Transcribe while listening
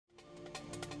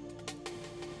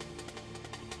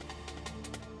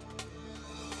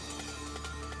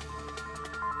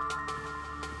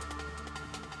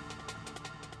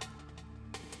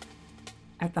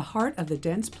At the heart of the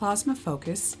dense plasma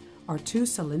focus are two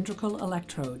cylindrical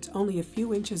electrodes only a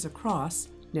few inches across,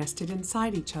 nested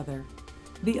inside each other.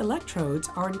 The electrodes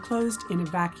are enclosed in a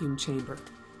vacuum chamber,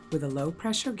 with a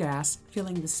low-pressure gas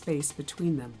filling the space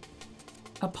between them.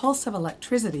 A pulse of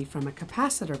electricity from a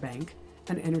capacitor bank,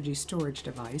 an energy storage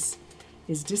device,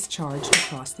 is discharged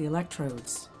across the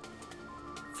electrodes.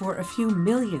 For a few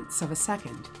millionths of a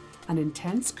second, an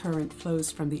intense current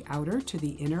flows from the outer to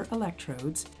the inner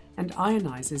electrodes and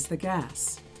ionizes the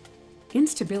gas.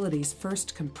 Instabilities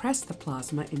first compress the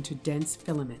plasma into dense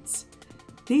filaments.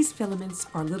 These filaments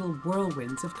are little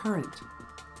whirlwinds of current.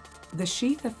 The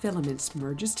sheath of filaments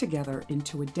merges together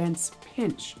into a dense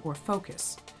pinch or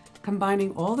focus,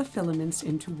 combining all the filaments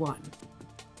into one.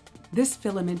 This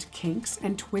filament kinks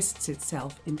and twists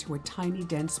itself into a tiny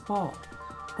dense ball,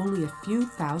 only a few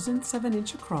thousandths of an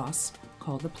inch across,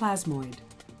 called the plasmoid.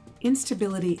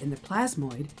 Instability in the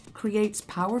plasmoid creates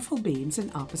powerful beams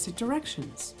in opposite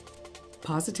directions.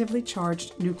 Positively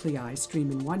charged nuclei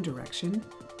stream in one direction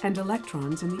and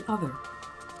electrons in the other.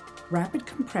 Rapid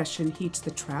compression heats the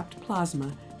trapped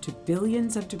plasma to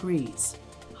billions of degrees,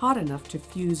 hot enough to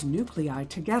fuse nuclei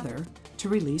together to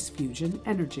release fusion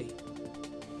energy.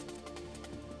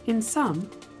 In sum,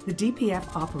 the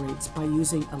DPF operates by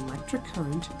using electric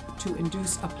current to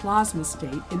induce a plasma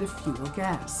state in a fuel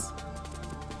gas.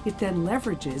 It then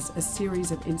leverages a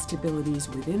series of instabilities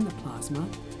within the plasma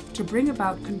to bring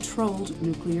about controlled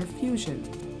nuclear fusion.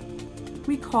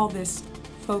 We call this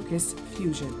focus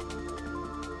fusion.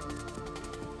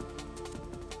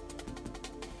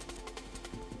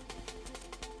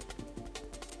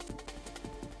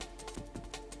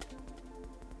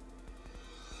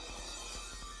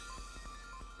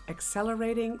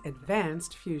 Accelerating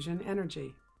advanced fusion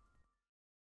energy.